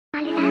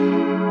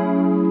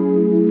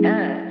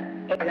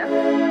Listen.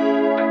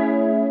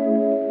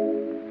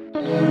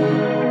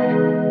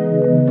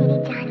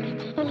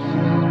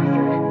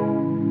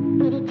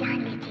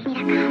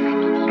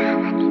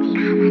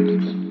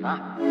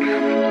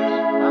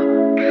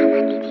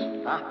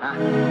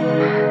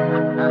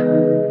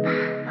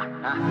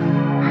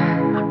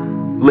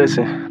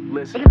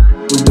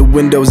 The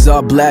windows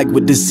are black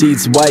with the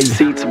seats white.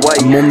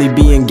 I'm only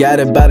being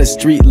guided by the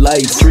street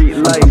lights.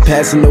 I'm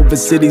passing over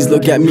cities,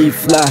 look at me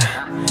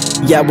fly.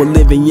 Yeah, we're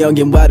living young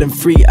and wild and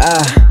free.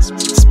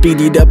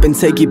 Speed it up and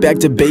take it back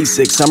to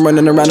basics. I'm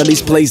running around all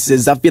these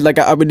places, I feel like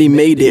I already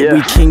made it.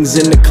 We kings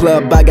in the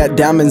club, I got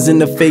diamonds in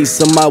the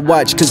face on my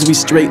watch, cause we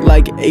straight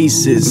like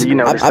aces.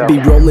 I be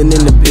rolling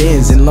in the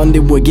bins, in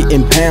London we're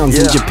getting pounds,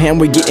 in Japan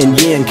we're getting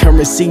yen.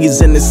 Currency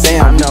is in the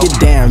sound, we get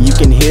down, you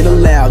can hear the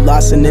loud.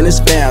 Lawson in his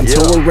found,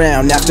 tour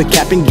around after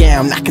cap and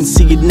gown, I can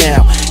see it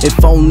now.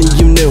 If only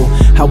you knew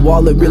how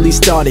all it really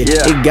started.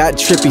 It got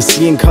trippy,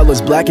 seeing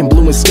colors black and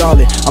blue and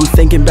scarlet. I'm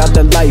thinking about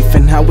the life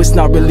and how it's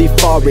not really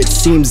far. It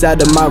seems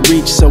out of my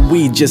reach, so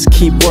we just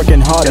keep working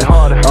harder.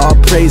 All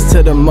praise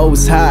to the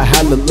Most High,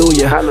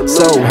 hallelujah.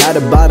 So how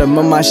the bottom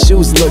of my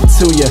shoes look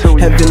to you.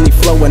 Heavenly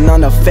flowing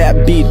on a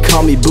fat beat,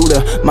 call me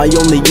Buddha. My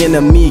only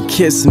enemy,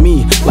 kiss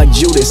me like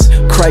Judas.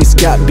 Christ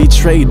got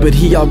betrayed, but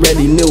he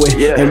already knew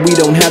it. And we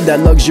don't have that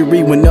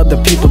luxury when other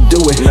people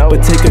do it.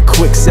 But take a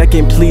quick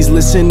second, please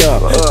listen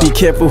up. Be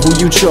careful who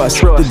you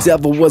trust, the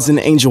devil was an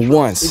angel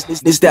once.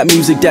 It's that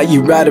music that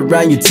you ride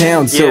around your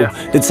town to,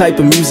 the type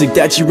of music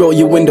that you roll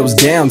your windows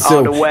down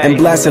to, and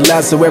blast it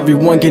loud so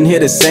everyone can hear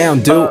the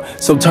sound, dude.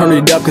 So turn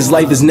it up, cause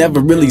life is never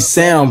really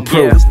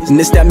soundproof. And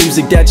it's that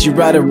music that you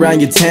ride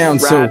around your town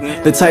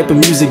to, the type of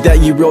music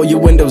that you roll your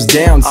windows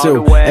down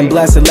to, and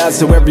blast it loud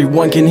so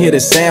everyone can hear the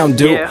sound,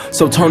 dude.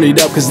 So turn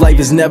it up, cause life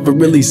is never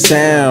really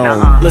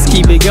sound. Let's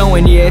keep it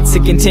going, yeah, it's a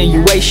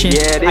continuation.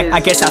 I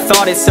guess I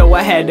thought it, so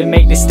I had to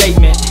make the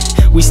statement.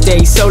 We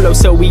stay solo,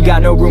 so we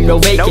got no room, no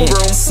vacant.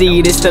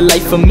 See, this the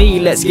life for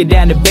me, let's get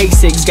down to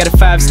basics. Got a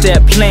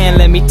 5-step plan,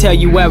 let me tell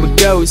you how it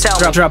goes.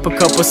 Drop a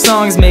couple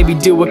songs, maybe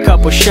do a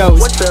couple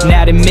shows.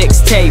 Now the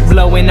mixtape,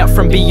 blowing up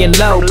from being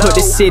low. Put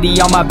the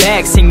city on my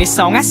back, sing this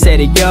song, I said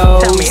it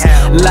goes.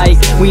 Like,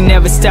 we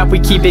never stop, we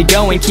keep it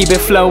going, keep it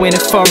flowing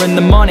at 4 in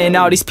the morning.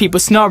 All these people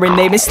snoring,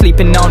 they've been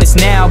sleeping on us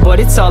now, but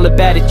it's all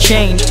about a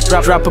change.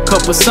 Drop a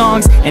couple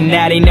songs, and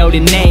now they know the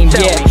name,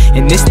 yeah.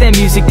 And this that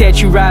music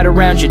that you ride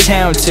around your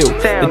town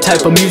to, the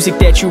type of music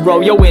that you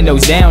roll your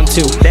windows down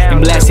to,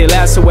 and blast it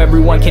loud so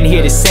everyone can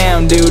hear the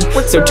sound, dude.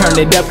 So turn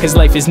it up, cause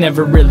life is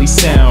never really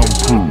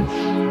soundproof.